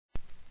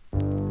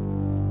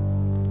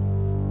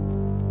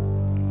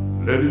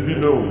Let it be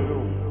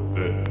known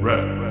that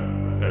rap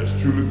has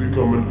truly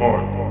become an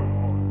art,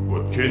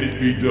 but can it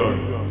be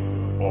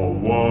done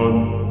on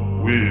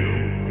one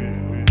will?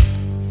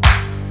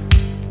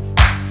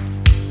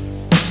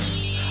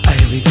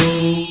 Here we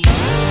go,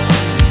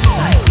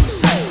 cycle,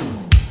 cycle.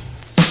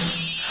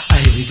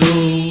 Here we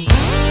go,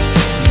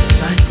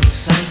 cycle,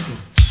 cycle.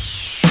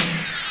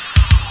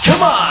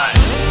 Come on,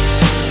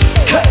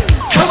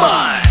 come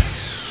on,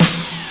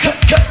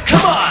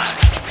 come on.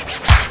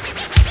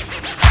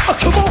 Oh,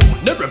 come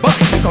on,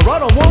 everybody, take a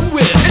ride on one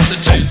wheel. It's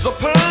a change of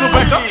pace. So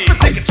back up and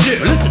take a chill.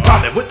 Listen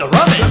to it with the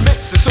rhyme. The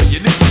mix is so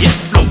unique. Get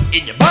the flow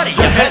in your body,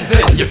 your hands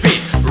and your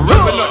feet.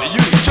 Rapping on it,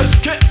 you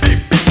just can't be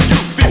beat. You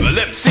female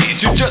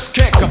MCs, you just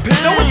can't compete.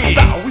 Know what the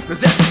style we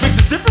possess makes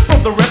us different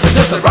from the rest.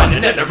 Just the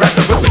rhyming and the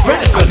rapping with the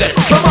greatest finesse.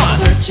 Come on.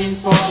 Searching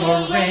for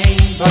a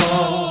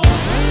rainbow,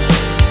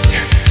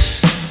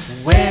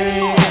 where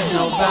it is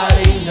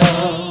nobody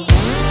knows.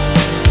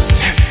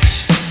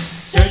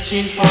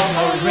 Searching for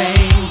a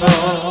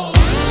rainbow,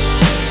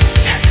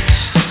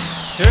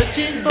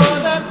 searching for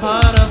that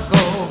pot of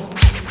gold.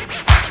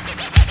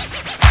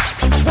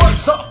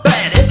 Words are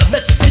bad and the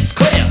message is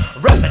clear.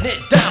 Rapping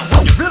it down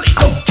when you really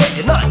don't care.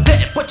 You're not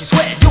dead, but you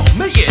swear you're a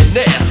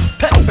millionaire.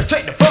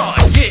 Perpetrating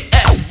fraud year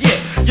after year.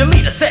 You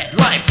lead a sad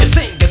life, you're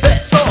singing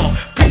that song.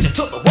 Preaching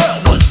to the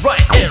world what's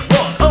right and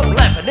wrong. I'm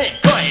laughing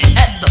and crying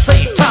at the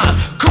same time.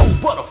 Cool,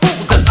 but a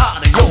fool that's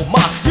out of your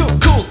mind. You're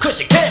cool cause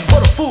you can,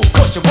 but a fool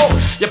cause you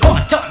won't. You're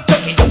part-time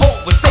junkie, you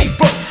always stay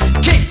broke.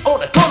 Kids on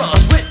the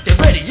corners with their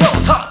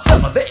radios. Hot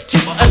summer, they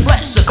cheaper and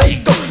flasher they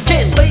go.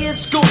 Can't stay in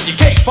school, you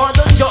can't find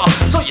a job,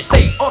 so you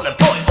stay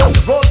unemployed on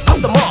the road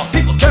with the mob.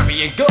 People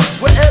carrying guns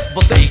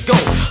wherever they go.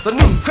 The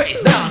new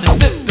craze now is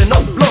sniffing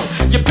up blow.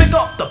 You pick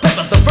up the